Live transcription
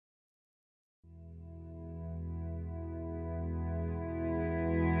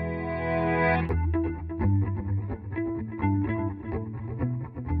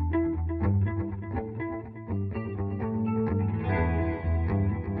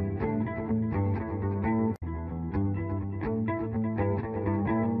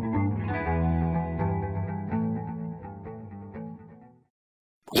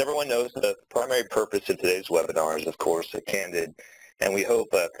everyone knows, the primary purpose of today's webinar is, of course, a candid and we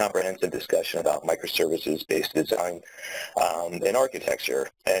hope a comprehensive discussion about microservices-based design and architecture.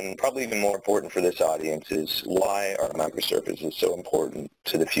 And probably even more important for this audience is why are microservices so important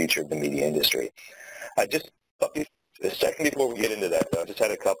to the future of the media industry. Just a second before we get into that, though, I just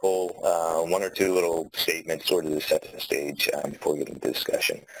had a couple, one or two little statements sort of to set the stage before we get into the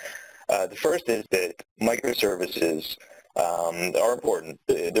discussion. The first is that microservices are important.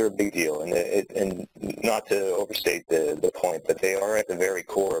 They're a big deal, and not to overstate the point, but they are at the very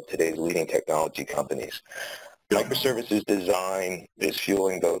core of today's leading technology companies. Microservices design is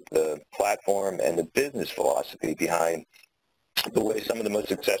fueling both the platform and the business philosophy behind the way some of the most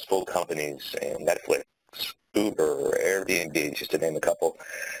successful companies, Netflix, Uber, Airbnb, just to name a couple,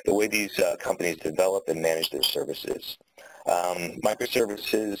 the way these companies develop and manage their services.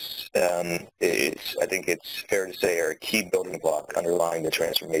 Microservices, I think it's fair to say, are a key building block underlying the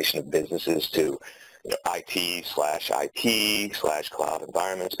transformation of businesses to IT/IP/cloud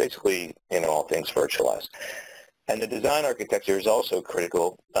environments, basically, all things virtualized. And the design architecture is also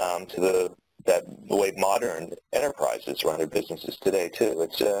critical to the way modern enterprises run their businesses today, too.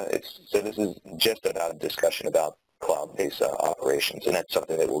 So this is just about a discussion about cloud-based operations, and that's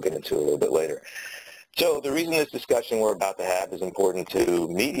something that we'll get into a little bit later. So the reason this discussion we're about to have is important to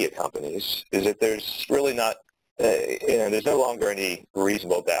media companies is that there's really not, there's no longer any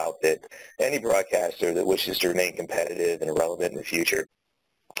reasonable doubt that any broadcaster that wishes to remain competitive and relevant in the future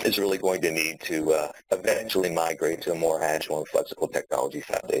is really going to need to eventually migrate to a more agile and flexible technology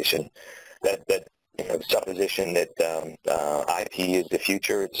foundation. The supposition that IP is the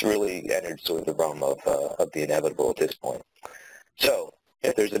future, it's really entered sort of the realm of the inevitable at this point. So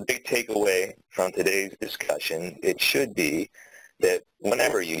if there's a big takeaway from today's discussion, it should be that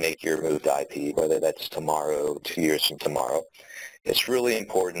whenever you make your move to IP, whether that's tomorrow, 2 years from tomorrow, it's really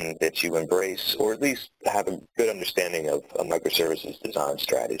important that you embrace or at least have a good understanding of a microservices design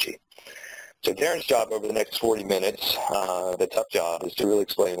strategy. So Darren's job over the next 40 minutes, the tough job, is to really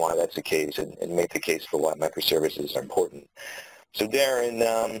explain why that's the case and make the case for why microservices are important. So Darren,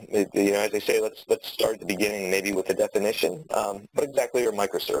 as I say, let's start at the beginning, maybe with a definition. What exactly are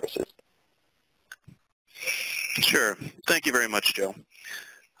microservices? Sure. Thank you very much, Joe.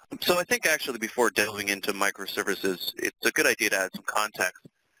 So I think actually before delving into microservices, it's a good idea to add some context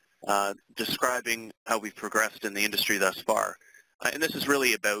describing how we've progressed in the industry thus far. And this is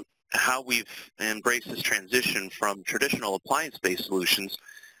really about how we've embraced this transition from traditional appliance-based solutions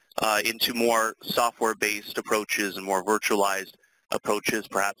into more software-based approaches and more virtualized approaches,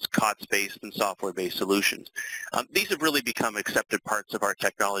 perhaps COTS-based and software-based solutions. These have really become accepted parts of our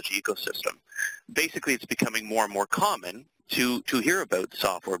technology ecosystem. Basically, it's becoming more and more common to hear about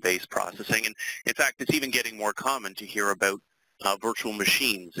software-based processing, and in fact, it's even getting more common to hear about virtual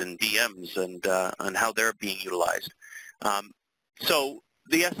machines and VMs and how they're being utilized. So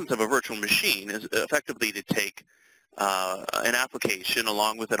the essence of a virtual machine is effectively to take an application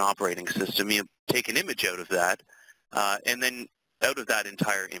along with an operating system, you take an image out of that, and then out of that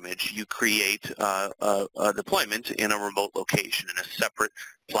entire image, you create a deployment in a remote location in a separate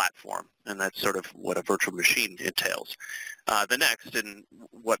platform, and that's sort of what a virtual machine entails. The next, and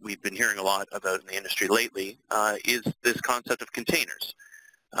what we've been hearing a lot about in the industry lately, is this concept of containers.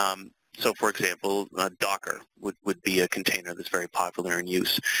 So, for example, Docker would be a container that's very popular in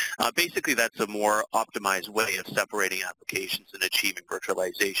use. Basically, that's a more optimized way of separating applications and achieving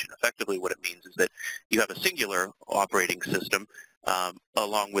virtualization. Effectively, what it means is that you have a singular operating system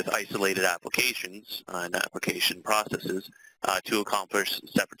along with isolated applications and application processes to accomplish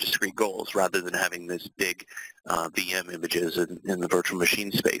separate discrete goals rather than having this big VM images in the virtual machine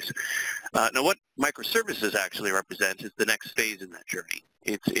space. Now, what microservices actually represent is the next phase in that journey.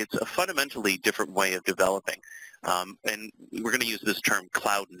 It's a fundamentally different way of developing, and we're going to use this term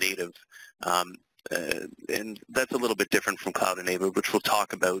cloud native, and that's a little bit different from cloud native, which we'll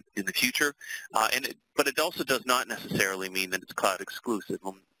talk about in the future. But it also does not necessarily mean that it's cloud exclusive.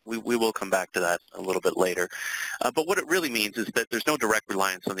 We will come back to that a little bit later. But what it really means is that there's no direct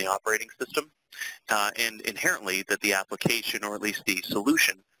reliance on the operating system, and inherently that the application, or at least the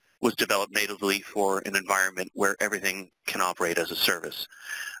solution, was developed natively for an environment where everything can operate as a service.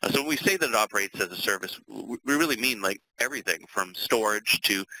 So when we say that it operates as a service, we really mean like everything from storage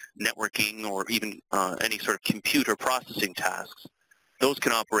to networking or even any sort of computer processing tasks. Those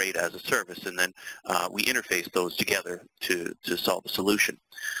can operate as a service, and then we interface those together to solve a solution.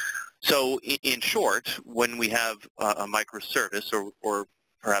 So in short, when we have a microservice, or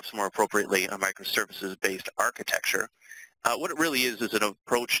perhaps more appropriately, a microservices-based architecture, what it really is an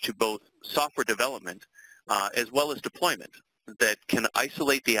approach to both software development as well as deployment. that can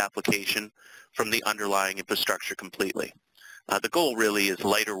isolate the application from the underlying infrastructure completely. The goal really is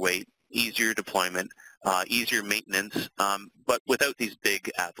lighter weight, easier deployment, easier maintenance, but without these big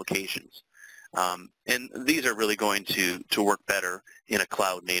applications. And these are really going to work better in a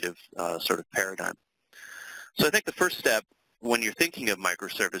cloud-native sort of paradigm. So I think the first step when you're thinking of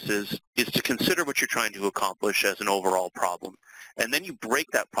microservices is to consider what you're trying to accomplish as an overall problem. And then you break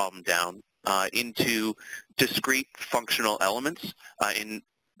that problem down into discrete functional elements.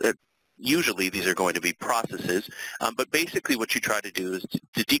 Usually these are going to be processes, but basically what you try to do is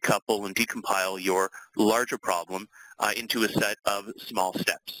to decouple and decompile your larger problem into a set of small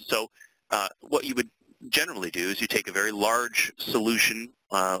steps. So what you would generally do is you take a very large solution,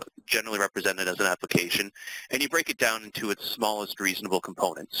 generally represented as an application, and you break it down into its smallest reasonable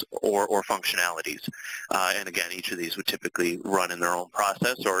components or functionalities. And again, each of these would typically run in their own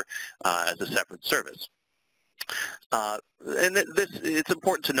process or as a separate service. And it's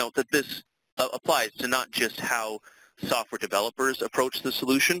important to note that this applies to not just how software developers approach the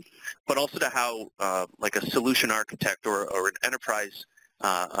solution, but also to how like a solution architect or an enterprise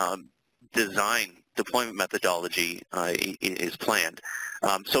design deployment methodology is planned.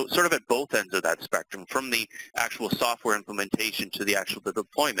 So sort of at both ends of that spectrum, from the actual software implementation to the actual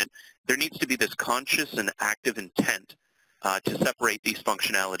deployment, there needs to be this conscious and active intent to separate these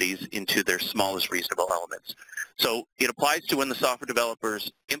functionalities into their smallest reasonable elements. So it applies to when the software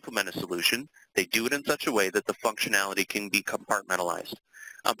developers implement a solution. They do it in such a way that the functionality can be compartmentalized.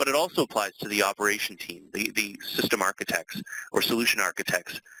 But it also applies to the operation team, the system architects or solution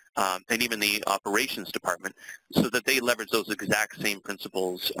architects, and even the operations department, so that they leverage those exact same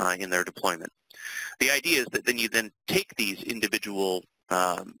principles in their deployment. The idea is that then you take these individual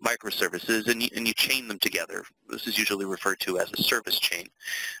microservices and you chain them together. This is usually referred to as a service chain.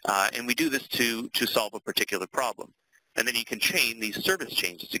 And we do this to solve a particular problem. And then you can chain these service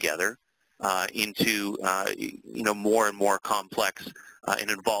chains together into more and more complex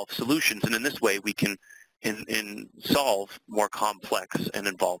and involved solutions. And in this way, we can solve more complex and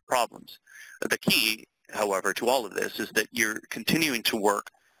involved problems. The key, however, to all of this is that you're continuing to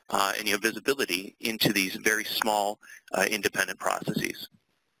work and you have visibility into these very small independent processes.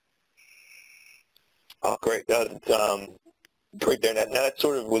 Oh, great. Great there. Now that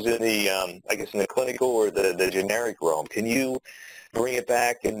sort of was in the, I guess, in the clinical or the generic realm. Can you bring it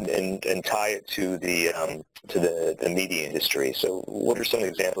back and tie it to the media industry? So what are some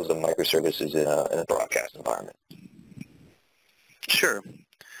examples of microservices in a broadcast environment? Sure.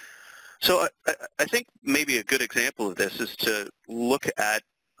 So I think maybe a good example of this is to look at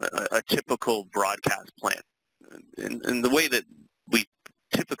a typical broadcast plant. And the way that we've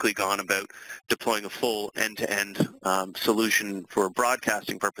typically gone about deploying a full end-to-end solution for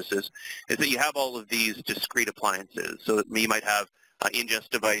broadcasting purposes is that you have all of these discrete appliances. So you might have ingest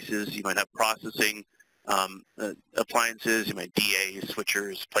devices, you might have processing appliances, you might DAs,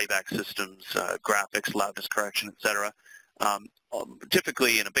 switchers, playback systems, graphics, loudness correction, etc.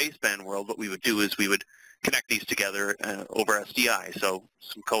 Typically in a baseband world, what we would do is we would connect these together over SDI, so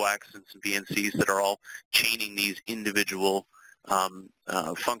some coax and some VNCs that are all chaining these individual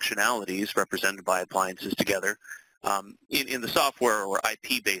functionalities represented by appliances together. In the software or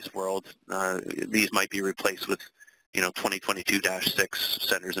IP-based world, these might be replaced with 2022-6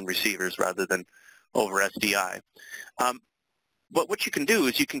 senders and receivers rather than over SDI. But what you can do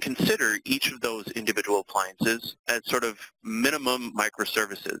is you can consider each of those individual appliances as sort of minimum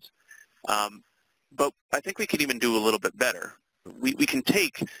microservices. But I think we can even do a little bit better. We can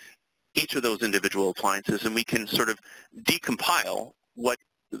take each of those individual appliances and we can sort of decompile what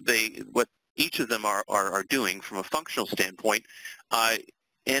each of them are doing from a functional standpoint,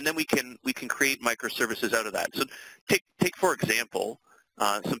 and then we can create microservices out of that. So take for example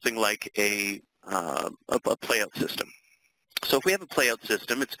something like a playout system. So if we have a playout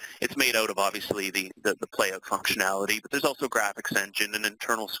system, it's made out of obviously the playout functionality, but there's also a graphics engine, an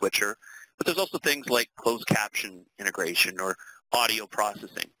internal switcher, but there's also things like closed caption integration or audio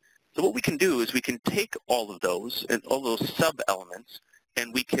processing. So what we can do is we can take all of those and all those sub-elements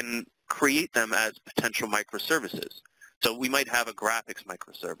and we can create them as potential microservices. So we might have a graphics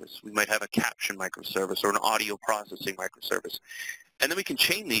microservice, we might have a caption microservice or an audio processing microservice. And then we can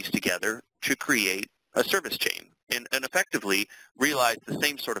chain these together to create a service chain and effectively realize the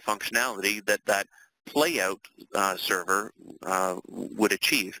same sort of functionality that playout server would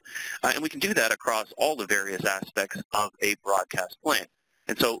achieve. And we can do that across all the various aspects of a broadcast plant.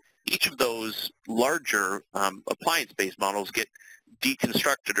 And so each of those larger appliance-based models get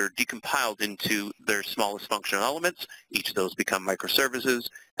deconstructed or decompiled into their smallest functional elements. Each of those become microservices,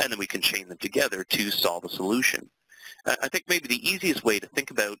 and then we can chain them together to solve a solution. I think maybe the easiest way to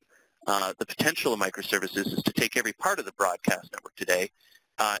think about the potential of microservices is to take every part of the broadcast network today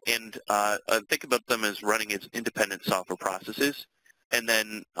and think about them as running as independent software processes and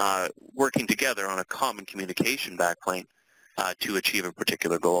then working together on a common communication backplane to achieve a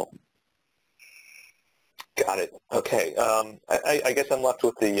particular goal. Got it. Okay. I guess I'm left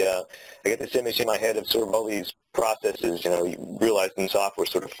with I get this image in my head of sort of all these processes, you realize in software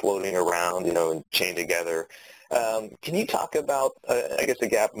sort of floating around, and chained together. Can you talk about, I guess the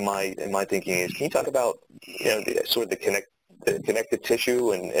gap in my thinking is, can you talk about, sort of the connective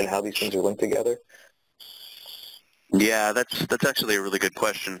tissue and how these things are linked together? Yeah, that's actually a really good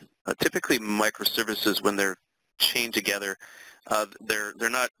question. Typically, microservices, when they're chained together, they're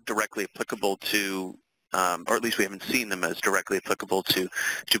not directly applicable to, or at least we haven't seen them as directly applicable to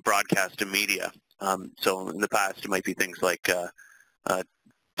broadcast and media. So in the past, it might be things like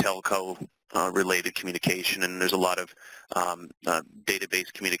telco related communication, and there's a lot of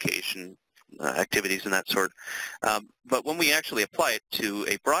database communication activities and that sort. But when we actually apply it to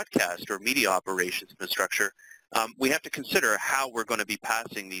a broadcast or media operations infrastructure, we have to consider how we're going to be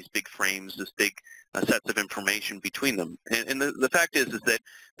passing these big frames, this big sets of information between them. And the fact is that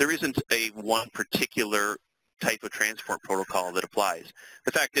there isn't a one particular type of transport protocol that applies.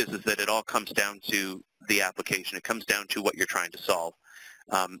 The fact is that it all comes down to the application. It comes down to what you're trying to solve.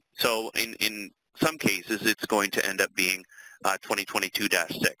 So in some cases, it's going to end up being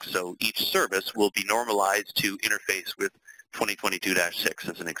 2022-6. So each service will be normalized to interface with 2022-6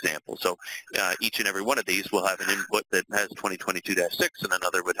 as an example. So each and every one of these will have an input that has 2022-6 and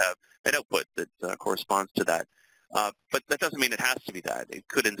another would have an output that corresponds to that. But that doesn't mean it has to be that. It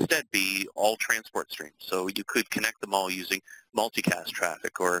could instead be all transport streams. So you could connect them all using multicast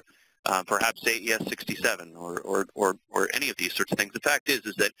traffic or perhaps AES-67 or any of these sorts of things. The fact is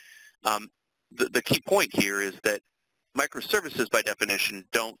that the key point here is that microservices by definition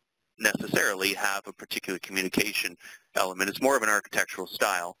don't necessarily have a particular communication element. It's more of an architectural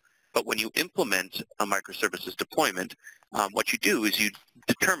style. But when you implement a microservices deployment, what you do is you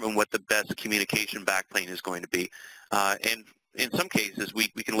determine what the best communication backplane is going to be. And in some cases, we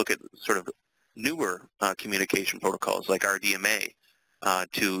can look at sort of newer communication protocols like RDMA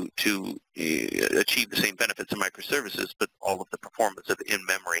to achieve the same benefits of microservices, but all of the performance of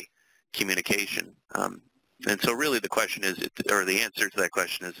in-memory communication. And so really the question is, or the answer to that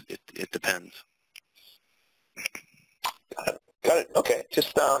question is, it depends. Got it. Okay.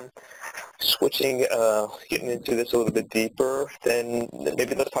 Just switching, getting into this a little bit deeper, then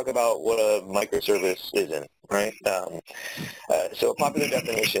maybe let's talk about what a microservice isn't, right? So a popular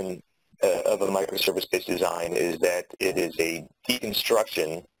definition of a microservice-based design is that it is a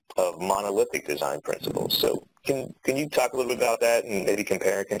deconstruction of monolithic design principles. So can you talk a little bit about that and maybe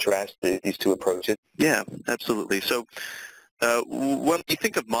compare and contrast these two approaches? Yeah, absolutely. So when you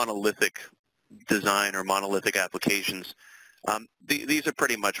think of monolithic design or monolithic applications, these are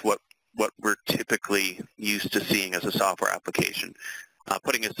pretty much what we're typically used to seeing as a software application.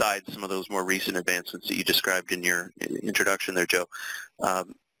 Putting aside some of those more recent advancements that you described in your introduction there, Joe,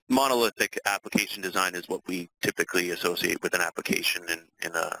 monolithic application design is what we typically associate with an application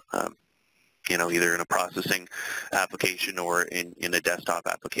in a either in a processing application or in a desktop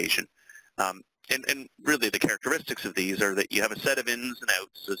application. And really the characteristics of these are that you have a set of ins and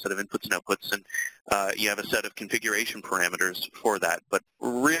outs, a set of inputs and outputs, and you have a set of configuration parameters for that. But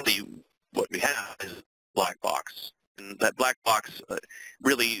really what we have is a black box. And that black box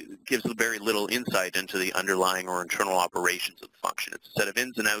really gives very little insight into the underlying or internal operations of the function. It's a set of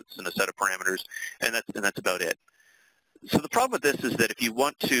ins and outs and a set of parameters, and that's about it. So the problem with this is that if you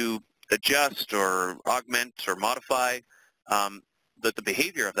want to adjust or augment or modify that the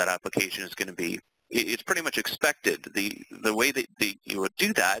behavior of that application is going to be, it's pretty much expected. The way that you would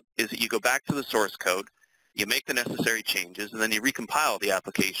do that is that you go back to the source code, you make the necessary changes, and then you recompile the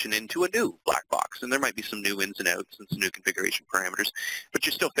application into a new black box. And there might be some new ins and outs and some new configuration parameters, but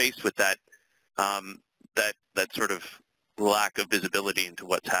you're still faced with that that sort of lack of visibility into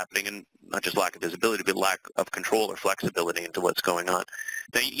what's happening, and not just lack of visibility, but lack of control or flexibility into what's going on.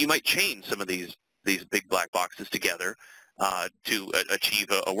 Now, you might chain some of these big black boxes together to achieve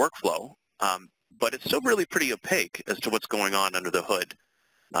a workflow, but it's still really pretty opaque as to what's going on under the hood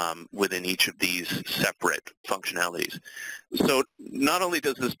within each of these separate functionalities. So not only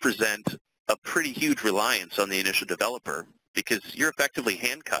does this present a pretty huge reliance on the initial developer, because you're effectively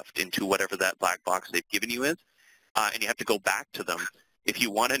handcuffed into whatever that black box they've given you is, and you have to go back to them if you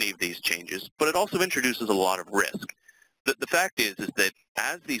want any of these changes, but it also introduces a lot of risk. The fact is that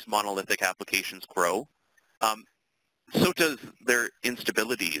as these monolithic applications grow, so does their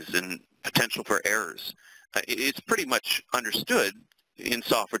instabilities and potential for errors. it's pretty much understood in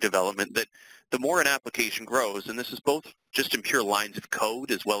software development that the more an application grows, and this is both just in pure lines of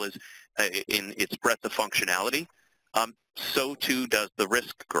code as well as in its breadth of functionality, so too does the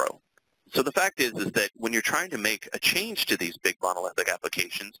risk grow. So the fact is that when you're trying to make a change to these big monolithic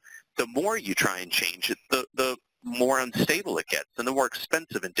applications, the more you try and change it, the more unstable it gets and the more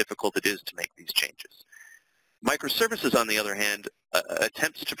expensive and difficult it is to make these changes. Microservices, on the other hand,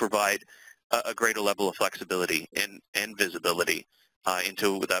 attempts to provide a greater level of flexibility and visibility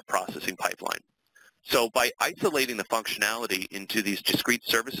into that processing pipeline. So by isolating the functionality into these discrete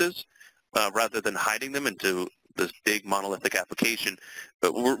services, rather than hiding them into this big monolithic application,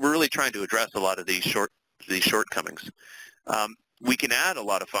 but we're really trying to address a lot of these shortcomings. We can add a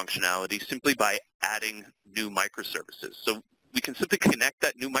lot of functionality simply by adding new microservices. So we can simply connect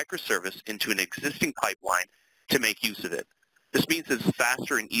that new microservice into an existing pipeline to make use of it. This means it's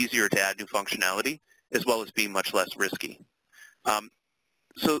faster and easier to add new functionality, as well as being much less risky.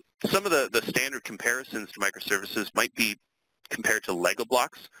 So some of the standard comparisons to microservices might be compared to Lego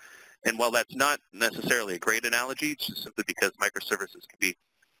blocks. And while that's not necessarily a great analogy, it's just simply because microservices can be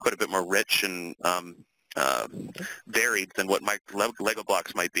quite a bit more rich and varied than what Lego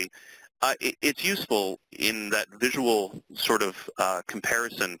blocks might be, it's useful in that visual sort of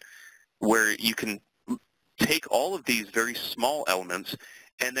comparison where you can take all of these very small elements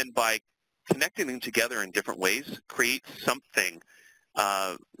and then by connecting them together in different ways, create something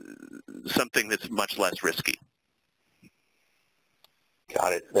that's much less risky.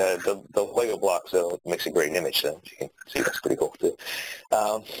 Got it. The Lego blocks makes a great image, though. You can see that's pretty cool too.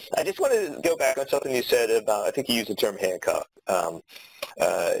 I just wanted to go back on something you said about. I think you used the term handcuff to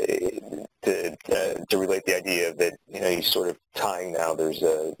relate the idea that you sort of tying now. There's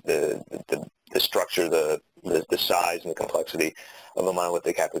the structure, the size, and the complexity of a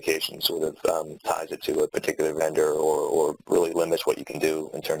monolithic application sort of ties it to a particular vendor or really limits what you can do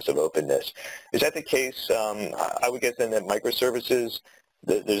in terms of openness. Is that the case? I would guess then that microservices,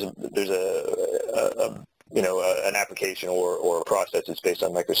 there's an application or a process that's based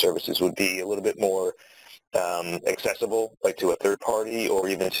on microservices would be a little bit more accessible, like to a third party or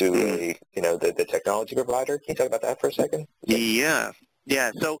even to the technology provider. Can you talk about that for a second? Yeah.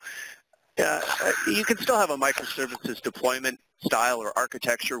 So you can still have a microservices deployment style or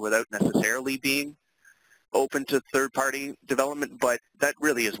architecture without necessarily being open to third-party development, but that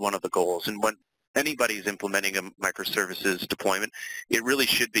really is one of the goals. And when anybody's implementing a microservices deployment, it really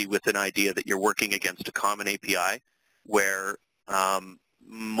should be with an idea that you're working against a common API where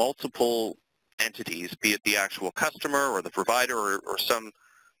multiple entities, be it the actual customer or the provider or some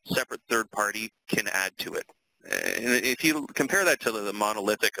separate third party, can add to it. And if you compare that to the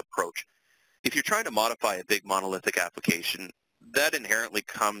monolithic approach, if you're trying to modify a big monolithic application, that inherently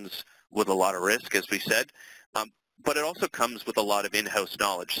comes with a lot of risk, as we said, but it also comes with a lot of in-house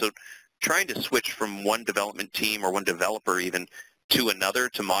knowledge. So trying to switch from one development team or one developer even to another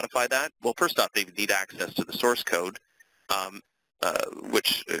to modify that, well, first off, they need access to the source code,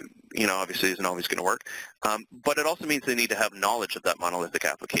 which obviously isn't always going to work. But it also means they need to have knowledge of that monolithic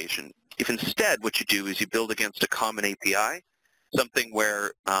application. If instead what you do is you build against a common API, something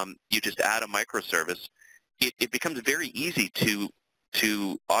where you just add a microservice, it becomes very easy to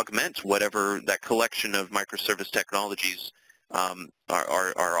augment whatever that collection of microservice technologies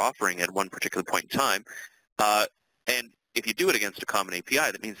are offering at one particular point in time. And if you do it against a common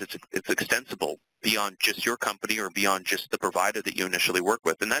API, that means it's extensible beyond just your company or beyond just the provider that you initially work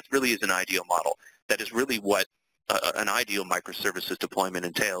with. And that really is an ideal model. That is really what an ideal microservices deployment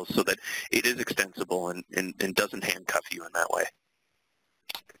entails, so that it is extensible and doesn't handcuff you in that way.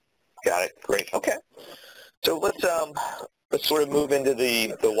 Got it. Great. Okay. So let's sort of move into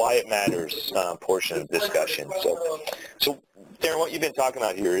the why it matters portion of the discussion. So Darren, what you've been talking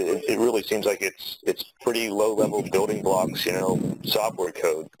about here, it really seems like it's pretty low-level building blocks, software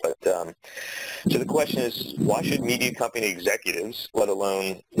code. But so the question is, why should media company executives, let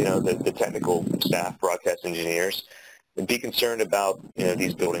alone the technical staff, broadcast engineers, be concerned about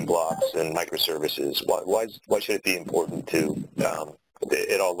these building blocks and microservices? Why should it be important to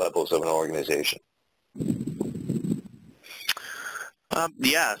at all levels of an organization?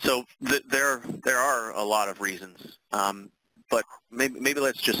 So there are a lot of reasons, but maybe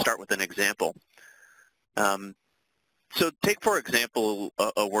let's just start with an example. So take, for example,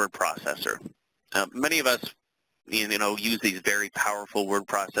 a word processor. Many of us, use these very powerful word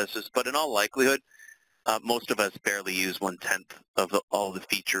processors, but in all likelihood, most of us barely use 1/10 of all the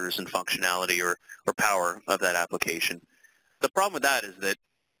features and functionality or power of that application. The problem with that is that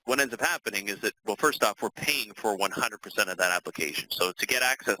what ends up happening is that, well, first off, we're paying for 100% of that application. So to get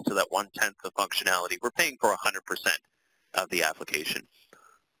access to that 1/10 of functionality, we're paying for 100% of the application.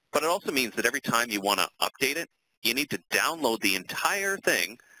 But it also means that every time you want to update it, you need to download the entire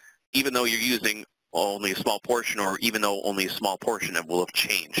thing, even though you're using only a small portion, or even though only a small portion of it will have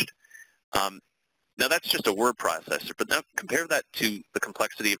changed. Now, that's just a word processor, but now compare that to the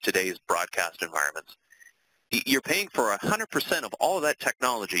complexity of today's broadcast environments. You're paying for 100% of all of that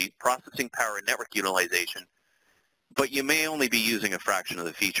technology, processing power, and network utilization, but you may only be using a fraction of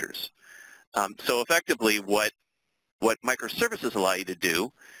the features. So effectively, what microservices allow you to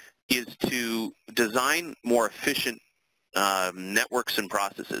do is to design more efficient networks and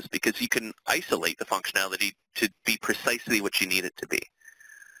processes, because you can isolate the functionality to be precisely what you need it to be.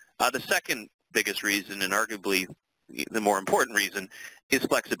 The second biggest reason, and arguably the more important reason, is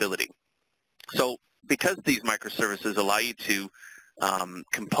flexibility. So because these microservices allow you to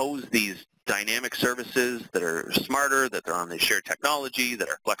compose these dynamic services that are smarter, that they're on the shared technology, that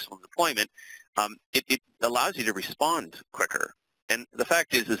are flexible in deployment, it allows you to respond quicker. And the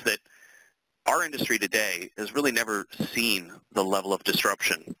fact is that our industry today has really never seen the level of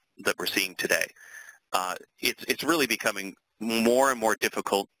disruption that we're seeing today. It's really becoming more and more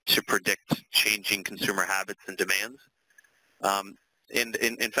difficult to predict changing consumer habits and demands. And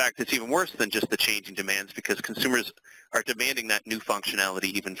in fact, it's even worse than just the changing demands, because consumers are demanding that new functionality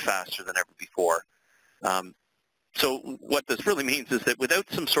even faster than ever before. So what this really means is that without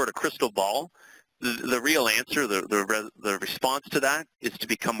some sort of crystal ball, the real answer, the response to that, is to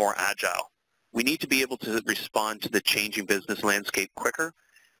become more agile. We need to be able to respond to the changing business landscape quicker,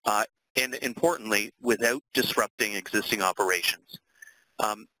 and importantly, without disrupting existing operations.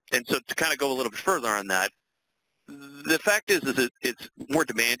 And so to kind of go a little bit further on that, the fact is that it's more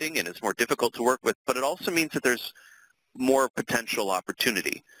demanding and it's more difficult to work with, but it also means that there's more potential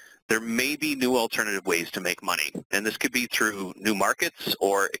opportunity. There may be new alternative ways to make money, and this could be through new markets,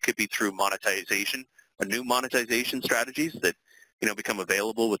 or it could be through monetization, or new monetization strategies that become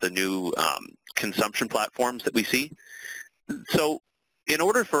available with the new consumption platforms that we see. So in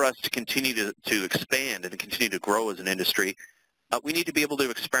order for us to continue to expand and to continue to grow as an industry, we need to be able to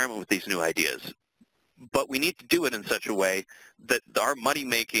experiment with these new ideas. But we need to do it in such a way that our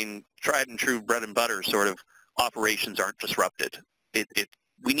money-making, tried-and-true bread-and-butter sort of operations aren't disrupted.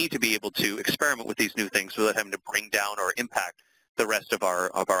 We need to be able to experiment with these new things without having to bring down or impact the rest of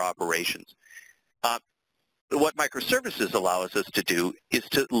our operations. What microservices allows us to do is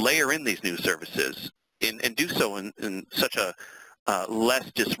to layer in these new services and do so in such a less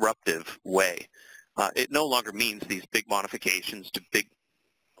disruptive way. It no longer means these big modifications to big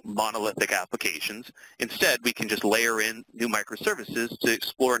monolithic applications. Instead, we can just layer in new microservices to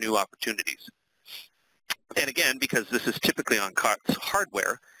explore new opportunities. And again, because this is typically on COTS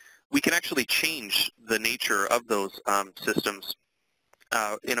hardware, we can actually change the nature of those systems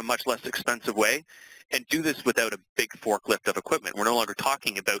in a much less expensive way, and do this without a big forklift of equipment. We're no longer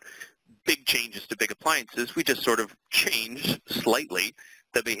talking about big changes to big appliances. We just sort of change slightly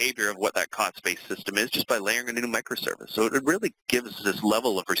the behavior of what that COTS-based system is just by layering a new microservice. So it really gives this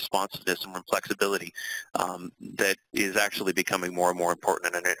level of responsiveness and flexibility that is actually becoming more and more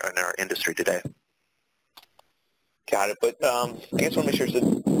important in our industry today. Got it. But I guess I want to make sure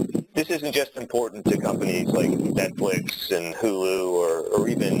that this isn't just important to companies like Netflix and Hulu, or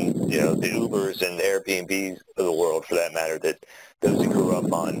even the Ubers and Airbnbs of the world, for that matter, that those that grew up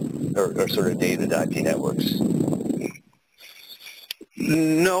on or sort of native IP networks.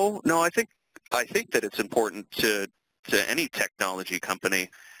 No. I think that it's important to any technology company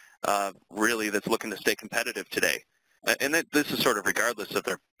really that's looking to stay competitive today, and that this is sort of regardless of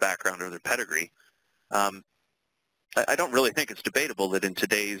their background or their pedigree. I don't really think it's debatable that in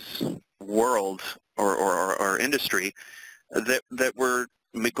today's world or industry that we're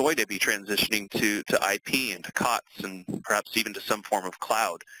going to be transitioning to IP and to COTS and perhaps even to some form of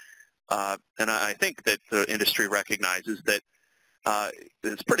cloud. And I think that the industry recognizes that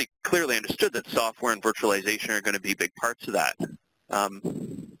it's pretty clearly understood that software and virtualization are going to be big parts of that.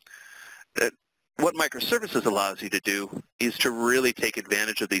 What microservices allows you to do is to really take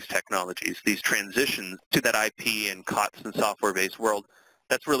advantage of these technologies, these transitions to that IP and COTS and software-based world.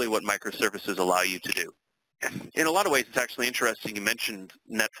 That's really what microservices allow you to do. In a lot of ways, it's actually interesting you mentioned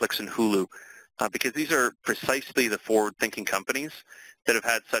Netflix and Hulu, because these are precisely the forward-thinking companies that have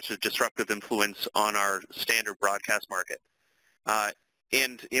had such a disruptive influence on our standard broadcast market.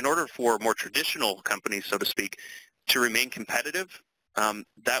 And in order for more traditional companies, so to speak, to remain competitive,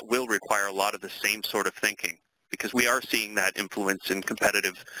 that will require a lot of the same sort of thinking, because we are seeing that influence in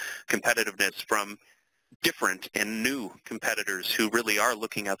competitiveness from different and new competitors who really are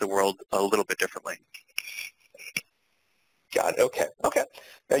looking at the world a little bit differently. Got it. Okay. Okay.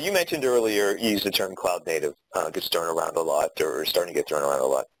 Now, you mentioned earlier, you used the term cloud native. Gets thrown around a lot, or starting to get thrown around a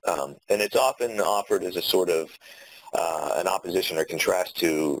lot. And it's often offered as a sort of an opposition or contrast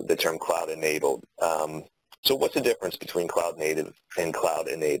to the term cloud enabled. So what's the difference between cloud native and cloud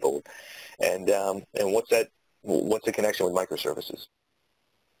enabled? And what's the connection with microservices?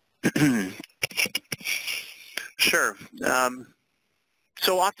 Sure.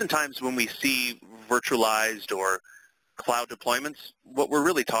 So oftentimes when we see virtualized or cloud deployments, what we're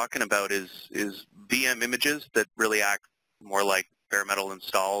really talking about is VM images that really act more like bare metal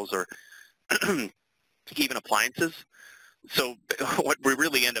installs or even appliances. So what we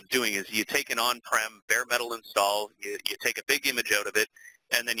really end up doing is you take an on-prem bare metal install, you take a big image out of it,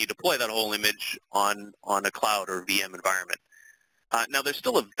 and then you deploy that whole image on a cloud or VM environment. Now, there's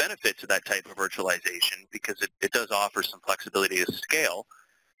still a benefit to that type of virtualization because it does offer some flexibility to scale,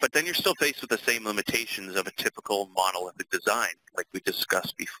 but then you're still faced with the same limitations of a typical monolithic design, like we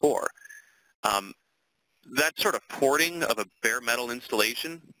discussed before. That sort of porting of a bare metal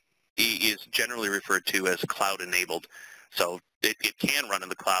installation is generally referred to as cloud-enabled. So it can run in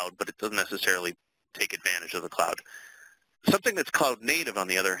the cloud, but it doesn't necessarily take advantage of the cloud. Something that's cloud-native, on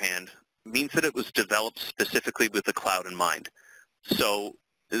the other hand, means that it was developed specifically with the cloud in mind. So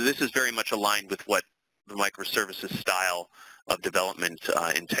this is very much aligned with what the microservices style of development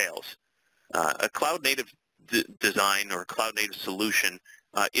entails. A cloud-native design or cloud-native solution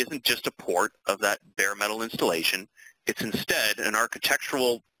isn't just a port of that bare metal installation. It's instead an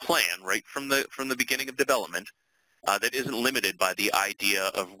architectural plan right from the beginning of development that isn't limited by the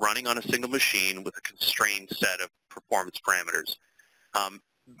idea of running on a single machine with a constrained set of performance parameters.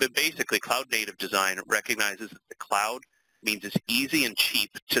 But basically, cloud-native design recognizes that the cloud means it's easy and cheap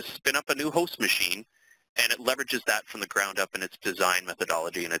to spin up a new host machine, and it leverages that from the ground up in its design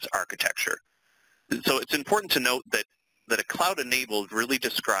methodology and its architecture. So it's important to note that a cloud-enabled really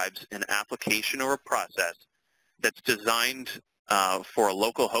describes an application or a process that's designed for a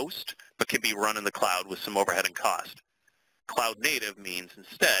local host, but can be run in the cloud with some overhead and cost. Cloud-native means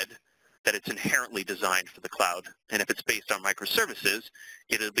instead that it's inherently designed for the cloud, and if it's based on microservices,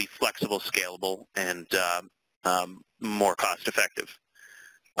 it'll be flexible, scalable, and more cost-effective.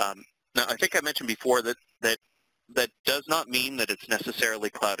 Now, I think I mentioned before that does not mean that it's necessarily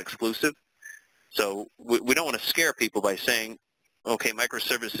cloud exclusive. So we don't want to scare people by saying, okay,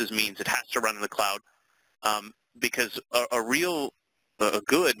 microservices means it has to run in the cloud, because a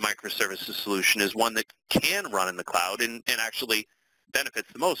good microservices solution is one that can run in the cloud and actually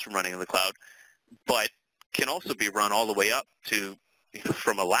benefits the most from running in the cloud, but can also be run all the way up to,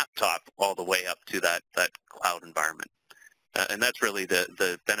 from a laptop all the way up to that cloud environment. And that's really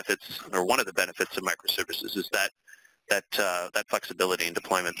the benefits, or one of the benefits of microservices, is that flexibility in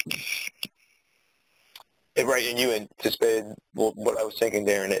deployment. Right, and you anticipated what I was thinking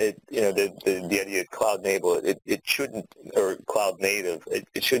there, and the idea of cloud native, it shouldn't, or cloud native,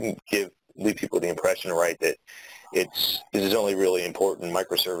 it shouldn't leave people the impression, right, that this is only really important.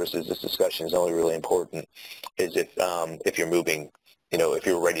 Microservices, this discussion is only really important is if you're moving, if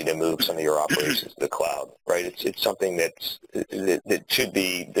you're ready to move some of your operations to the cloud, right? It's something that should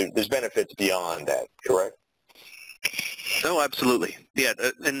be, there's benefits beyond that, correct? Oh, absolutely. Yeah,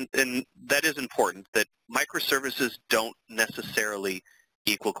 and that is important, that microservices don't necessarily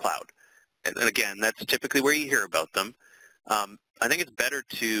equal cloud. And again, that's typically where you hear about them. I think it's better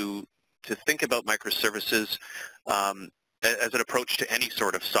to think about microservices as an approach to any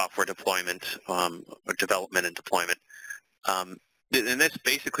sort of software deployment or development and deployment. And this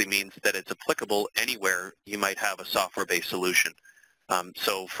basically means that it's applicable anywhere you might have a software-based solution.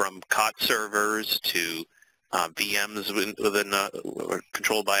 So from COT servers to VMs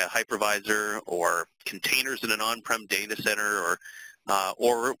controlled by a hypervisor, or containers in an on-prem data center,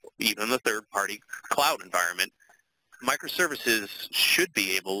 or even a third-party cloud environment, microservices should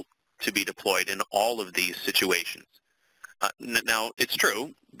be able to be deployed in all of these situations. Now, it's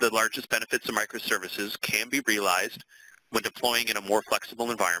true, the largest benefits of microservices can be realized when deploying in a more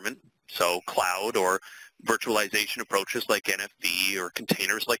flexible environment, so cloud or virtualization approaches like NFV or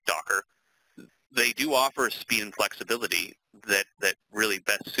containers like Docker. They do offer speed and flexibility that really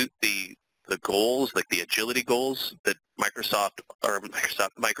best suit the goals, like the agility goals that Microsoft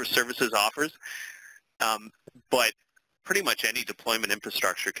Microservices offers. But pretty much any deployment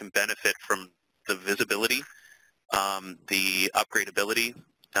infrastructure can benefit from the visibility, the upgradability,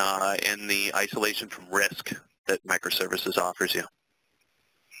 and the isolation from risk that microservices offers you.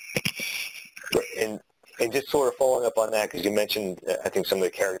 And And just sort of following up on that, because you mentioned, I think, some of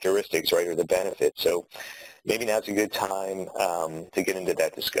the characteristics, right, or the benefits. So maybe now's a good time to get into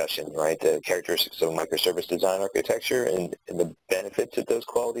that discussion, right, the characteristics of microservice design architecture and the benefits that those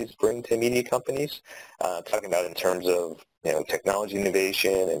qualities bring to media companies, talking about in terms of, technology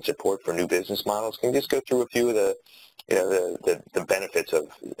innovation and support for new business models. Can you just go through a few of the, the benefits of,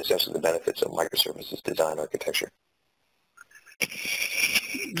 essentially the benefits of microservices design architecture?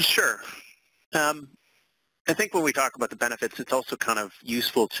 Sure. I think when we talk about the benefits, it's also kind of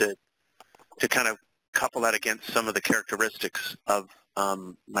useful to kind of couple that against some of the characteristics of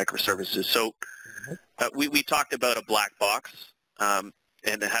microservices. So we talked about a black box and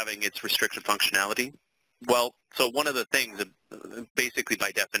having its restricted functionality. Well, so one of the things, basically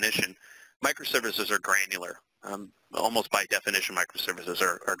by definition, microservices are granular. Almost by definition, microservices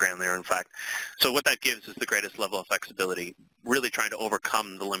are granular, in fact. So what that gives is the greatest level of flexibility, really trying to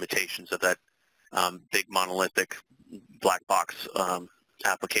overcome the limitations of that big monolithic black box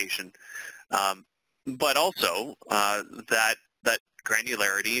application. But also that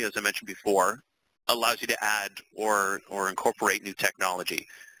granularity, as I mentioned before, allows you to add or incorporate new technology.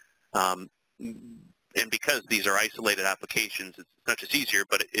 And because these are isolated applications, it's not just easier,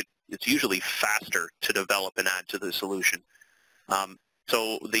 but it's usually faster to develop and add to the solution.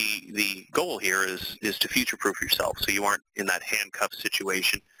 So the goal here is to future-proof yourself, so you aren't in that handcuff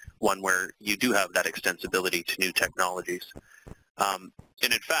situation, one where you do have that extensibility to new technologies. And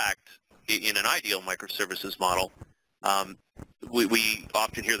in fact, in an ideal microservices model, we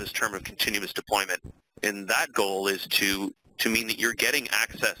often hear this term of continuous deployment, and that goal is to mean that you're getting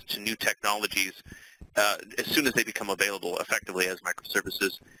access to new technologies as soon as they become available effectively as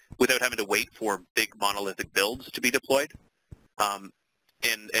microservices without having to wait for big monolithic builds to be deployed.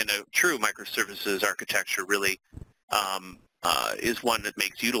 And a true microservices architecture really is one that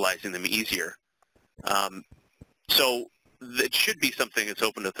makes utilizing them easier. So it should be something that's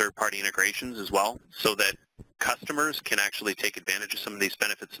open to third-party integrations as well, so that customers can actually take advantage of some of these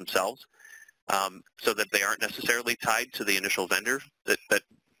benefits themselves, so that they aren't necessarily tied to the initial vendor. That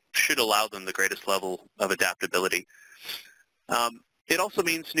should allow them the greatest level of adaptability. It also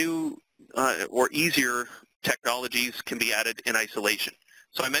means new or easier technologies can be added in isolation.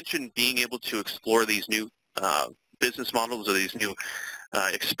 So I mentioned being able to explore these new business models or these new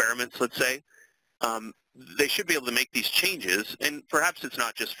experiments, let's say. They should be able to make these changes, and perhaps it's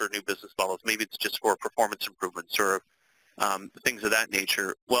not just for new business models. Maybe it's just for performance improvements or things of that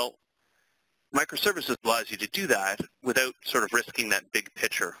nature. Well, microservices allows you to do that without sort of risking that big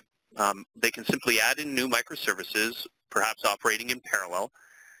picture. They can simply add in new microservices, perhaps operating in parallel,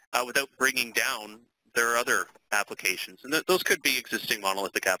 without bringing down their other applications. And those could be existing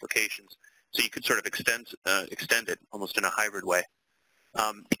monolithic applications. So you could sort of extend it almost in a hybrid way.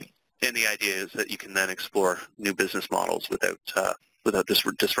 And the idea is that you can then explore new business models without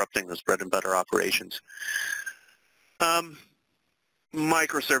disrupting those bread and butter operations.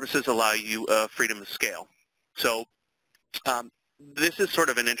 Microservices allow you freedom of scale. So this is sort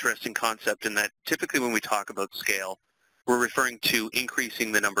of an interesting concept in that typically when we talk about scale, we're referring to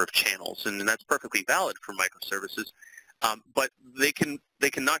increasing the number of channels, and that's perfectly valid for microservices. But they can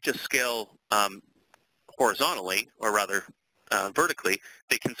not just scale horizontally, or rather vertically,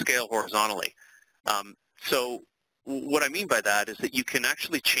 they can scale horizontally. So what I mean by that is that you can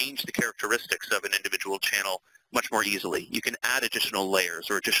actually change the characteristics of an individual channel much more easily. You can add additional layers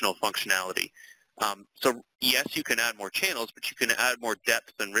or additional functionality. So yes, you can add more channels, but you can add more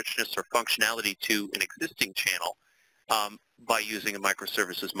depth and richness or functionality to an existing channel by using a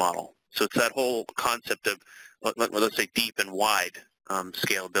microservices model. So it's that whole concept of, let's say, deep and wide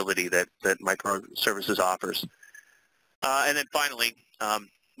scalability that microservices offers. And then finally,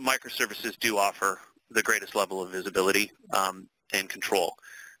 microservices do offer the greatest level of visibility and control.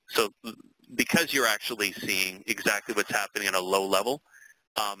 So because you're actually seeing exactly what's happening at a low level,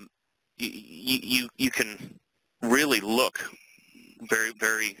 you can really look very,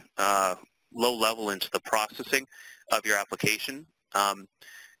 very low level into the processing of your application.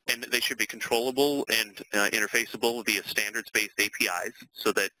 And they should be controllable and interfaceable via standards-based APIs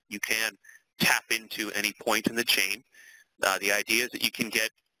so that you can tap into any point in the chain. The idea is that you can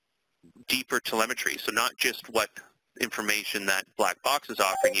get deeper telemetry, so not just what information that black box is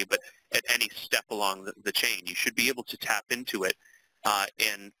offering you, but at any step along the chain. You should be able to tap into it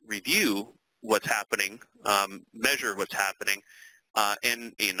and review what's happening, measure what's happening,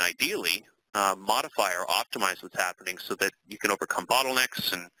 and ideally modify or optimize what's happening so that you can overcome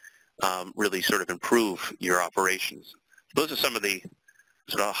bottlenecks and really sort of improve your operations. Those are some of the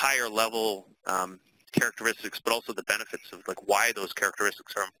sort of higher level characteristics, but also the benefits of like why those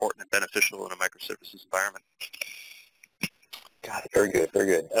characteristics are important and beneficial in a microservices environment. Got it. Very good. Very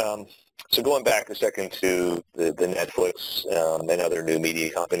good. So going back a second to the Netflix and other new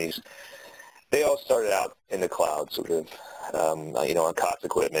media companies, they all started out in the cloud, sort of, on COTS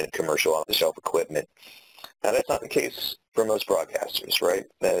equipment, commercial off-the-shelf equipment. Now, that's not the case for most broadcasters, right,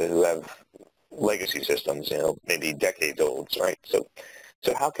 who have legacy systems, maybe decades old, right? So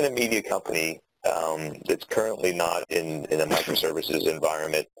how can a media company that's currently not in a microservices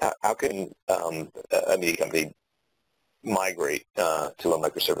environment, how can a media company migrate to a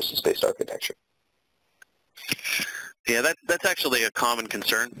microservices-based architecture? Yeah, that's actually a common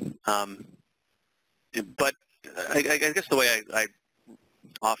concern. But I guess the way I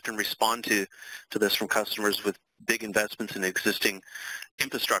often respond to this from customers with big investments in existing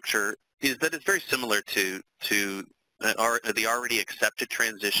infrastructure is that it's very similar to the already accepted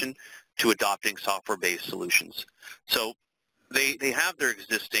transition to adopting software-based solutions. So they have their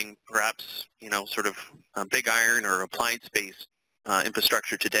existing, perhaps, sort of big iron or appliance-based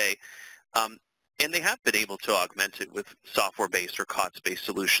infrastructure today, and they have been able to augment it with software-based or COTS-based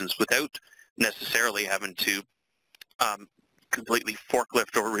solutions without necessarily having to completely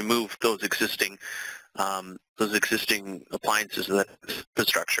forklift or remove those existing appliances of that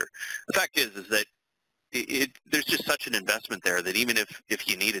infrastructure. The fact is that there's just such an investment there that even if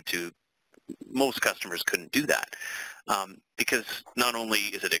you needed to, most customers couldn't do that because not only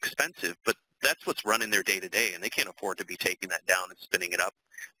is it expensive, but that's what's running their day-to-day, and they can't afford to be taking that down and spinning it up,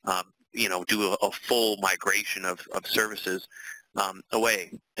 do a full migration of services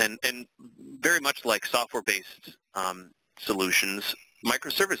away. And very much like software-based solutions,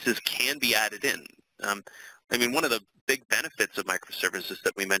 microservices can be added in. One of the big benefits of microservices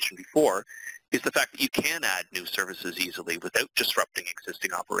that we mentioned before is the fact that you can add new services easily without disrupting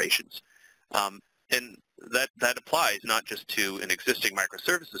existing operations. And that applies not just to an existing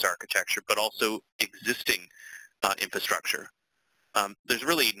microservices architecture, but also existing infrastructure. There's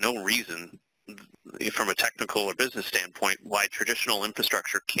really no reason from a technical or business standpoint why traditional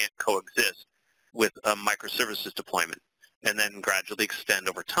infrastructure can't coexist with a microservices deployment and then gradually extend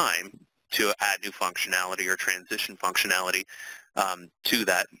over time to add new functionality or transition functionality to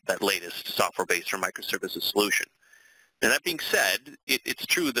that latest software-based or microservices solution. And that being said, it's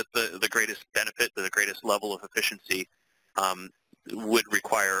true that the greatest benefit, the greatest level of efficiency would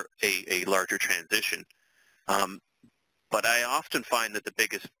require a larger transition. But I often find that the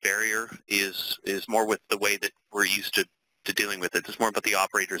biggest barrier is more with the way that we're used to dealing with it. It's more about the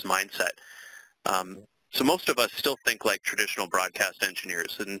operator's mindset. So most of us still think like traditional broadcast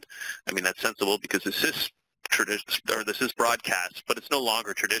engineers, and that's sensible because this is broadcast, but it's no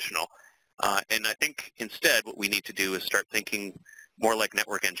longer traditional. And I think instead what we need to do is start thinking more like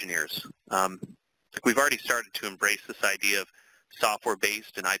network engineers. We've already started to embrace this idea of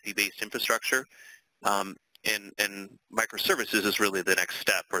software-based and IP-based infrastructure, and microservices is really the next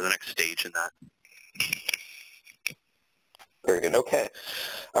step or the next stage in that. Very good. Okay.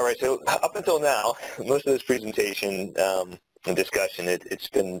 All right. So up until now, most of this presentation and discussion, it's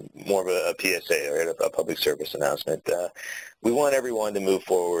been more of a PSA, right, a public service announcement. We want everyone to move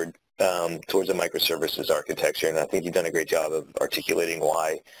forward towards a microservices architecture, and I think you've done a great job of articulating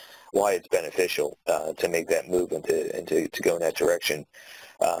why it's beneficial to make that move and to go in that direction.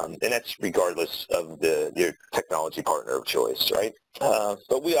 And that's regardless of your technology partner of choice, right?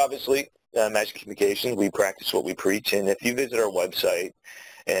 But we obviously, Magic Communications, we practice what we preach, and if you visit our website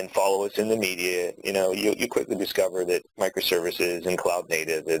and follow us in the media, you quickly discover that microservices and cloud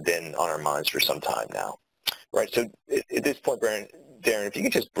native have been on our minds for some time now, right? So at this point, Darren, if you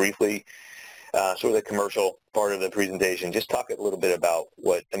could just briefly, sort of the commercial part of the presentation, just talk a little bit about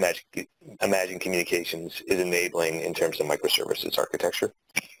what Imagine Communications is enabling in terms of microservices architecture.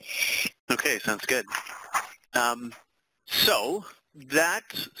 Okay, sounds good. So that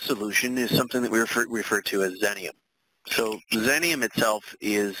solution is something that we refer to as Xenium. So Xenium itself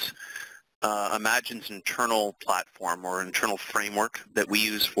is Imagine's internal platform or internal framework that we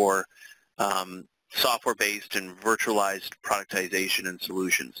use for software-based and virtualized productization and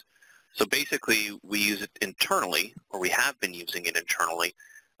solutions. So basically, we use it internally, or we have been using it internally,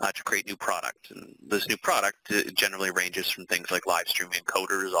 to create new product. And this new product generally ranges from things like live streaming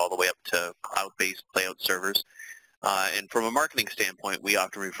encoders all the way up to cloud-based playout servers. And from a marketing standpoint, we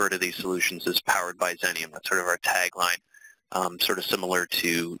often refer to these solutions as powered by Xenium. That's sort of our tagline, sort of similar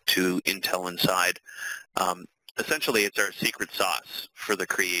to Intel Inside. Essentially, it's our secret sauce for the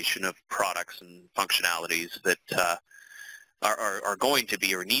creation of products and functionalities that are going to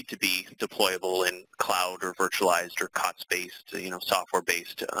be or need to be deployable in cloud or virtualized or COTS-based,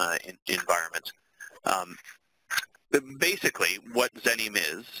 software-based environments. Um, Basically, what Xenium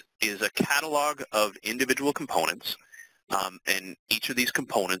is a catalog of individual components, and each of these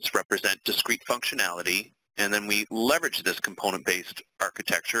components represent discrete functionality, and then we leverage this component-based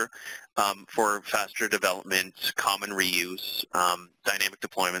architecture for faster development, common reuse, dynamic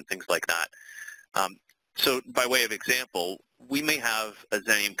deployment, things like that. So by way of example, we may have a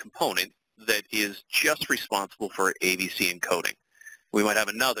Xenium component that is just responsible for ABC encoding. We might have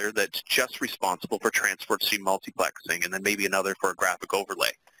another that's just responsible for transport stream multiplexing, and then maybe another for a graphic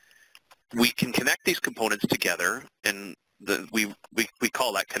overlay. We can connect these components together, and we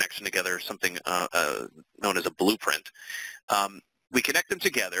call that connection together something known as a blueprint. We connect them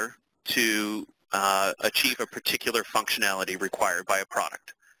together to achieve a particular functionality required by a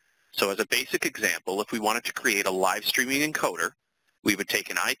product. So as a basic example, if we wanted to create a live streaming encoder, we would take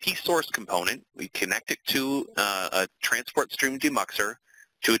an IP source component, we connect it to a transport stream demuxer,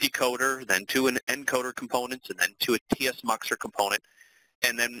 to a decoder, then to an encoder component, and then to a TS muxer component,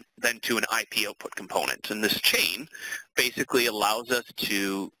 and then to an IP output component. And this chain basically allows us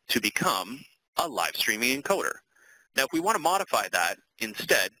to become a live streaming encoder. Now, if we want to modify that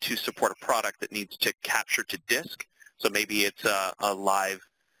instead to support a product that needs to capture to disk, so maybe it's a live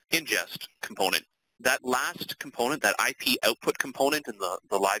ingest component, that last component, that IP output component in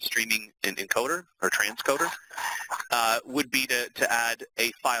the live streaming encoder or transcoder, would be to add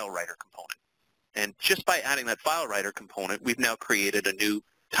a file writer component. And just by adding that file writer component, we've now created a new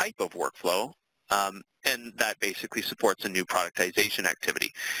type of workflow, and that basically supports a new productization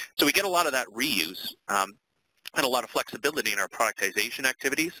activity. So we get a lot of that reuse and a lot of flexibility in our productization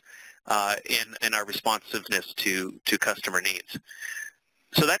activities and our responsiveness to customer needs.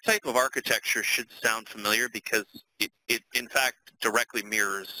 So that type of architecture should sound familiar because it in fact directly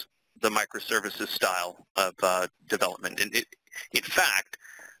mirrors the microservices style of development. And in fact,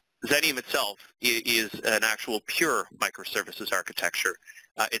 Xenium itself is an actual pure microservices architecture.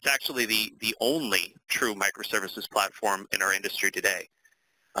 It's actually the only true microservices platform in our industry today.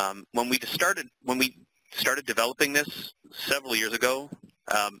 When we started developing this several years ago,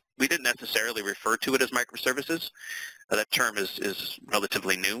 we didn't necessarily refer to it as microservices. That term is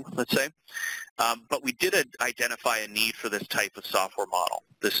relatively new, let's say. But we did identify a need for this type of software model,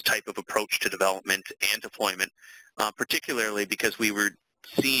 this type of approach to development and deployment, particularly because we were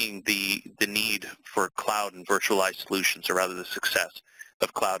seeing the need for cloud and virtualized solutions, or rather the success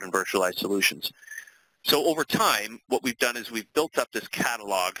of cloud and virtualized solutions. So over time, what we've done is we've built up this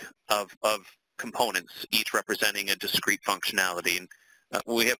catalog of components, each representing a discrete functionality. And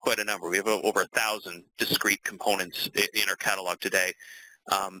we have quite a number. We have over 1,000 discrete components in our catalog today,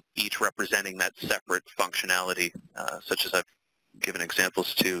 each representing that separate functionality, such as I've given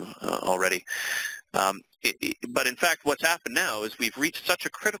examples to already. But in fact, what's happened now is we've reached such a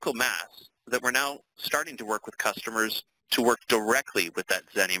critical mass that we're now starting to work with customers to work directly with that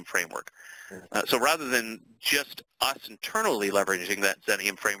Xenium framework. So rather than just us internally leveraging that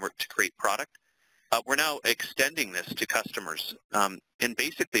Xenium framework to create product, we're now extending this to customers and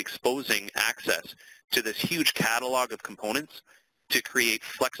basically exposing access to this huge catalog of components to create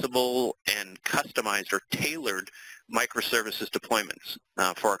flexible and customized or tailored microservices deployments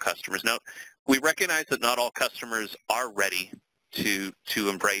for our customers. Now, we recognize that not all customers are ready to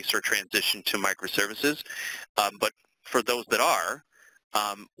embrace or transition to microservices, but for those that are,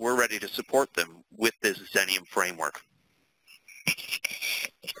 we're ready to support them with this Xenium framework.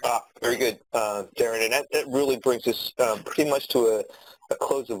 Very good, Darren, and that really brings us pretty much to a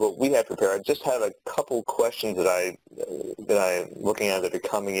close of what we had prepared. I just have a couple questions that I'm looking at that are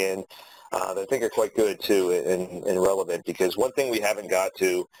coming in that I think are quite good too and relevant, because one thing we haven't got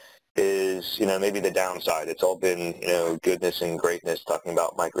to is, maybe the downside. It's all been, goodness and greatness talking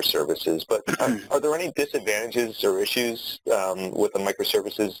about microservices, but are there any disadvantages or issues with the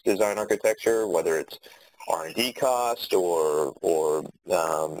microservices design architecture, whether it's R&D cost or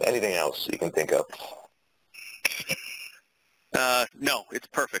anything else you can think of? No, it's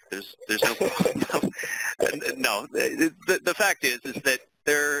perfect. There's no problem. No. The fact is that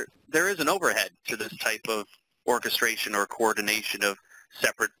there is an overhead to this type of orchestration or coordination of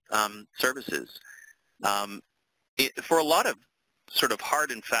separate services. For a lot of sort of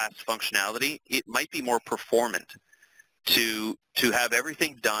hard and fast functionality, it might be more performant to have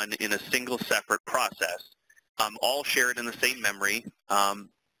everything done in a single separate process, all shared in the same memory.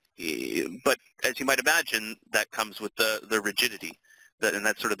 But as you might imagine, that comes with the rigidity, and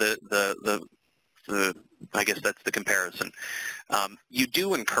that's sort of the I guess that's the comparison. You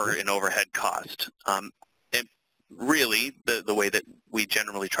do incur an overhead cost. And really, the way that we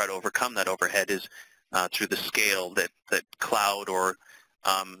generally try to overcome that overhead is through the scale that cloud or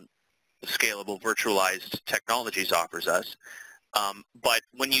scalable virtualized technologies offers us. But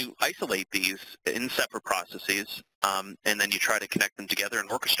when you isolate these in separate processes and then you try to connect them together and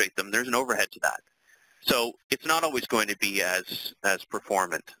orchestrate them, there's an overhead to that. So it's not always going to be as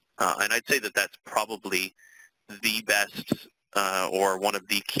performant. And I'd say that that's probably the best or one of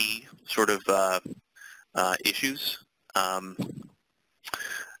the key sort of issues.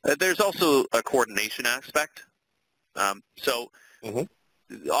 There's also a coordination aspect.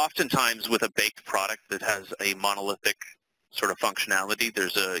 Oftentimes with a baked product that has a monolithic sort of functionality,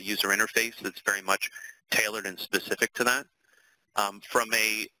 there's a user interface that's very much tailored and specific to that. From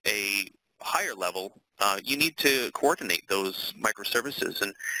a higher level, you need to coordinate those microservices.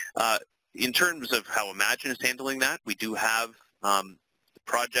 And in terms of how Imagine is handling that, we do have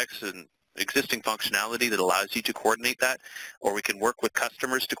projects and existing functionality that allows you to coordinate that, or we can work with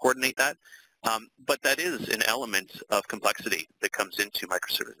customers to coordinate that. But that is an element of complexity that comes into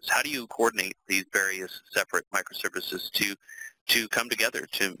microservices. How do you coordinate these various separate microservices to come together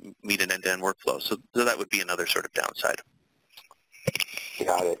to meet an end-to-end workflow? So that would be another sort of downside.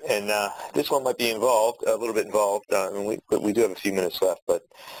 Got it. And this one might be a little bit involved, and we do have a few minutes left, but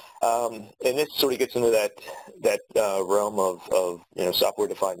and this sort of gets into that realm of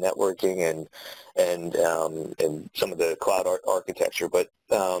software-defined networking and some of the cloud architecture. But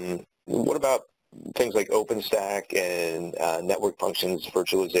what about things like OpenStack and network functions,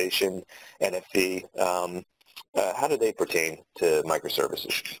 virtualization, NFV? How do they pertain to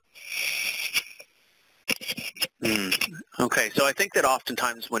microservices? Okay, so I think that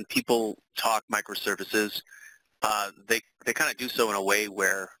oftentimes when people talk microservices, they kind of do so in a way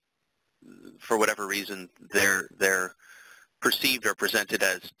where, for whatever reason, they're perceived or presented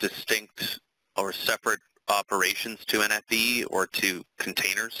as distinct or separate operations to NFV or to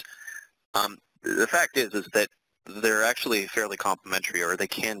containers. The fact is that they're actually fairly complementary, or they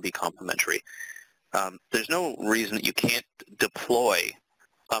can be complementary. There's no reason that you can't deploy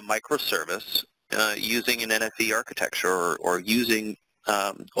a microservice using an NFV architecture or using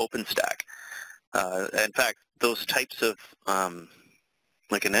OpenStack. In fact, those types of,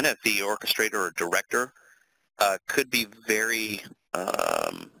 like an NFV orchestrator or director, could be very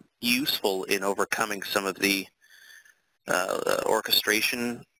useful in overcoming some of the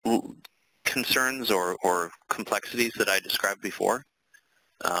orchestration concerns or complexities that I described before.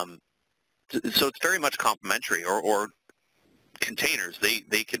 So it's very much complementary, or containers.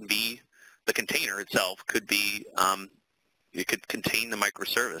 They can be, the container itself could be, it could contain the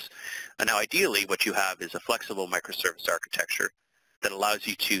microservice. And now ideally what you have is a flexible microservice architecture that allows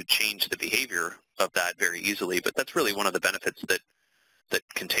you to change the behavior of that very easily, but that's really one of the benefits that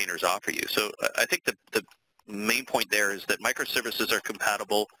containers offer you. So I think the main point there is that microservices are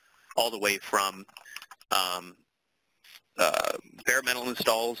compatible all the way from bare metal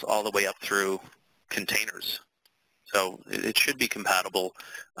installs all the way up through containers. So it should be compatible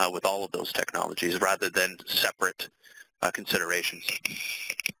with all of those technologies rather than separate considerations.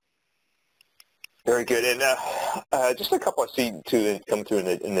 Very good. And just a couple I see come through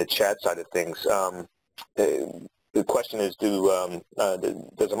in the chat side of things. The question is, does a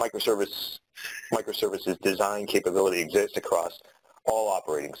microservices design capability exist across all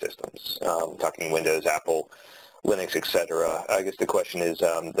operating systems? Talking Windows, Apple, Linux, etc. I guess the question is,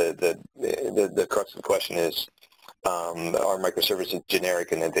 the crux of the question is, are microservices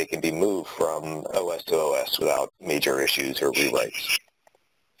generic and that they can be moved from OS to OS without major issues or rewrites?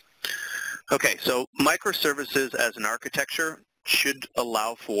 Okay, so microservices as an architecture should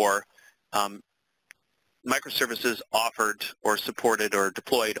allow for microservices offered or supported or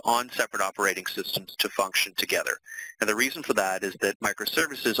deployed on separate operating systems to function together. And the reason for that is that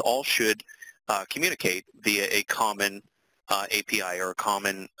microservices all should communicate via a common API or a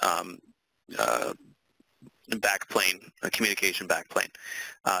common backplane, a communication backplane.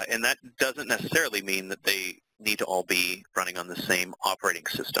 And that doesn't necessarily mean that they need to all be running on the same operating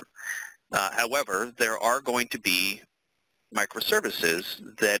system. However, there are going to be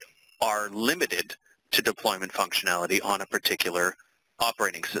microservices that are limited to deployment functionality on a particular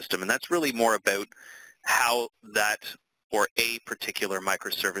operating system. And that's really more about how that or a particular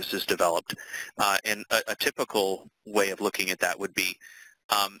microservice is developed. And a typical way of looking at that would be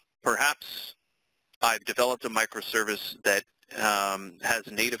perhaps I've developed a microservice that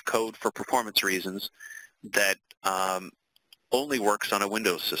has native code for performance reasons that only works on a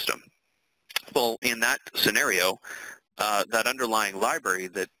Windows system. Well, in that scenario, that underlying library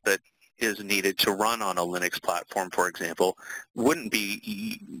that is needed to run on a Linux platform, for example, wouldn't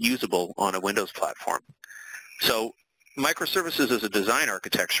be usable on a Windows platform. So microservices as a design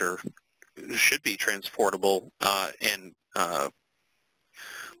architecture should be transportable and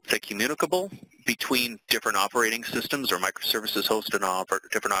say, communicable between different operating systems or microservices hosted on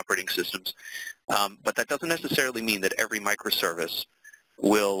different operating systems. But that doesn't necessarily mean that every microservice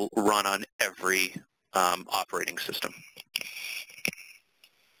will run on every operating system.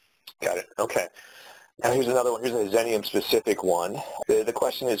 Got it. Okay. Now here's another one. Here's a Xenium-specific one. The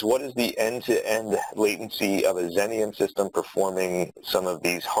question is, what is the end-to-end latency of a Xenium system performing some of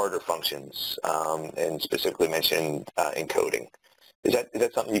these harder functions, and specifically mentioned encoding? Is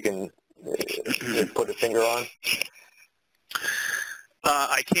that something you can put a finger on?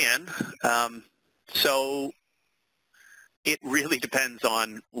 I can. So it really depends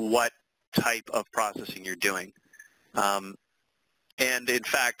on what type of processing you're doing. And in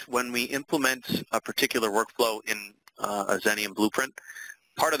fact, when we implement a particular workflow in a Xenium blueprint,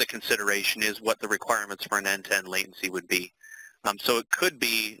 part of the consideration is what the requirements for an end-to-end latency would be. So it could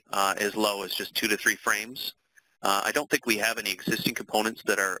be as low as just 2 to 3 frames. I don't think we have any existing components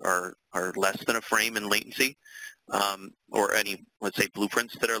that are less than a frame in latency, or any, let's say,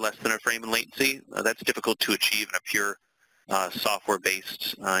 blueprints that are less than a frame in latency. That's difficult to achieve in a pure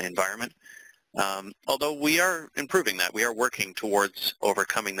software-based environment. Although we are improving that. We are working towards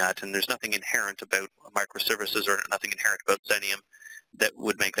overcoming that, and there's nothing inherent about microservices or nothing inherent about Xenium that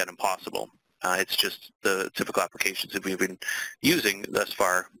would make that impossible. It's just the typical applications that we've been using thus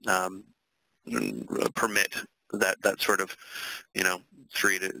far permit that sort of,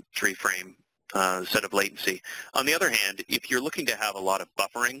 3 to 3 frame set of latency. On the other hand, if you're looking to have a lot of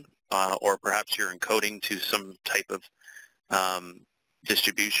buffering, or perhaps you're encoding to some type of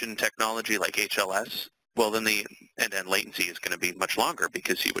distribution technology like HLS, well, then the end-to-end latency is going to be much longer,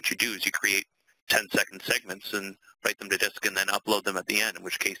 because what you do is you create 10-second segments and write them to disk and then upload them at the end, in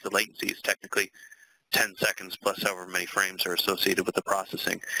which case the latency is technically 10 seconds plus however many frames are associated with the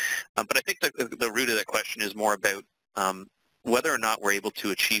processing. But I think the root of that question is more about whether or not we're able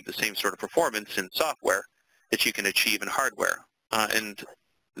to achieve the same sort of performance in software that you can achieve in hardware. And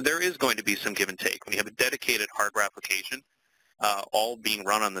there is going to be some give and take. When you have a dedicated hardware application, all being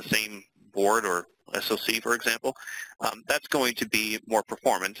run on the same board or SoC, for example, that's going to be more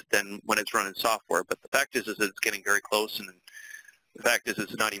performant than when it's run in software. But the fact is that it's getting very close, and the fact is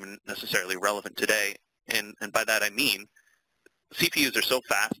it's not even necessarily relevant today. And by that I mean CPUs are so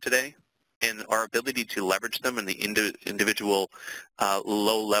fast today, and our ability to leverage them in the individual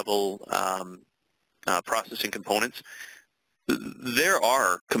low-level processing components, there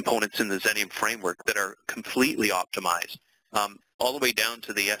are components in the Xenium framework that are completely optimized, all the way down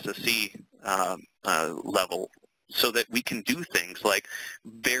to the SoC level, so that we can do things like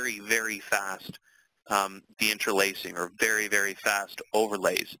very, very fast deinterlacing or very, very fast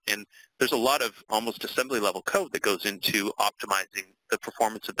overlays. And there's a lot of almost assembly-level code that goes into optimizing the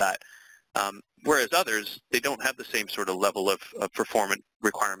performance of that. Whereas others, they don't have the same sort of level of performance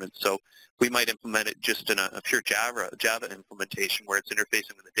requirements. So we might implement it just in a pure Java implementation where it's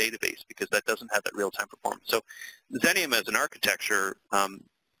interfacing with a database, because that doesn't have that real-time performance. So Xenium as an architecture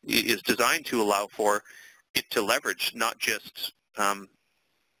is designed to allow for it to leverage not just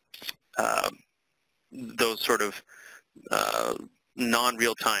those sort of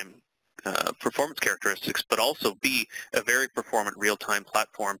non-real-time performance characteristics, but also be a very performant real-time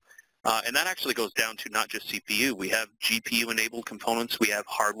platform. And that actually goes down to not just CPU. We have GPU-enabled components. We have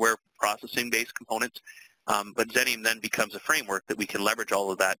hardware processing-based components. But Xenium then becomes a framework that we can leverage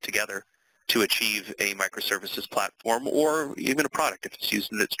all of that together to achieve a microservices platform, or even a product if it's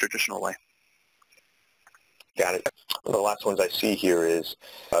used in its traditional way. Got it. One of the last ones I see here is,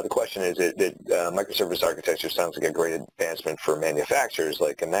 the question is that microservice architecture sounds like a great advancement for manufacturers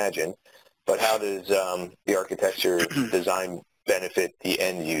like Imagine, but how does the architecture design benefit the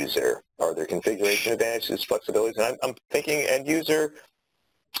end user? Are there configuration advantages, flexibilities? And I'm thinking end user,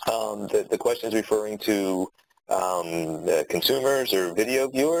 the question is referring to the consumers or video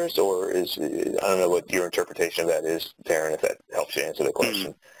viewers, or I don't know what your interpretation of that is, Darren, if that helps you answer the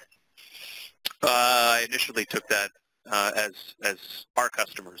question. I initially took that as our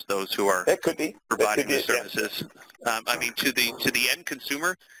customers, those who are providing the services. Yeah. I mean, to the end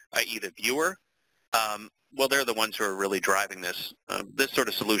consumer, i.e. the viewer, well, they're the ones who are really driving this. This sort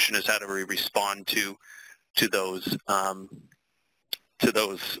of solution is how do we respond to those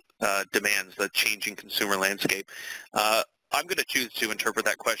demands, the changing consumer landscape. I'm going to choose to interpret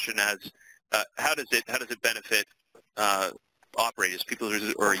that question as how does it benefit operators, people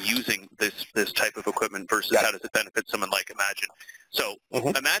who are using this type of equipment, versus how does it benefit someone like Imagine. So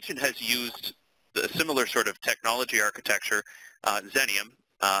Imagine has used a similar sort of technology architecture, Xenium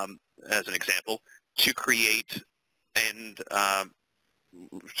as an example, to create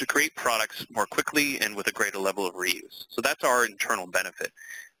products more quickly and with a greater level of reuse. So that's our internal benefit.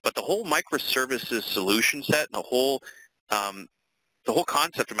 But the whole microservices solution set and the whole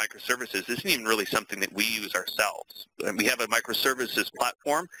concept of microservices isn't even really something that we use ourselves. And we have a microservices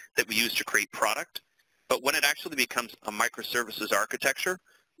platform that we use to create product, but when it actually becomes a microservices architecture,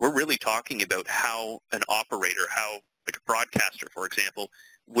 we're really talking about how an operator, how like a broadcaster, for example,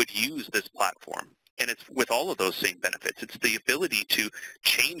 would use this platform. And it's with all of those same benefits. It's the ability to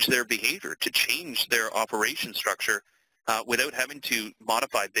change their behavior, to change their operation structure without having to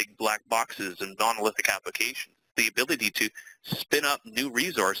modify big black boxes and monolithic applications. The ability to spin up new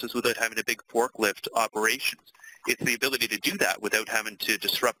resources without having a big forklift operations. It's the ability to do that without having to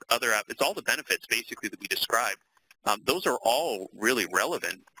disrupt other apps. It's all the benefits, basically, that we described. Those are all really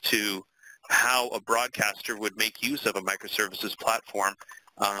relevant to how a broadcaster would make use of a microservices platform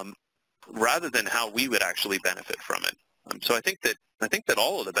rather than how we would actually benefit from it. So I think that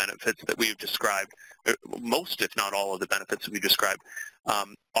all of the benefits that we've described, most if not all of the benefits that we described,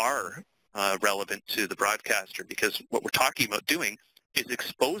 are relevant to the broadcaster, because what we're talking about doing is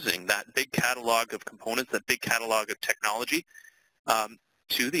exposing that big catalog of components, that big catalog of technology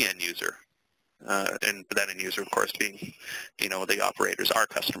to the end user. And that end user, of course, being, the operators, our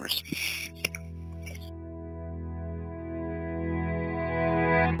customers.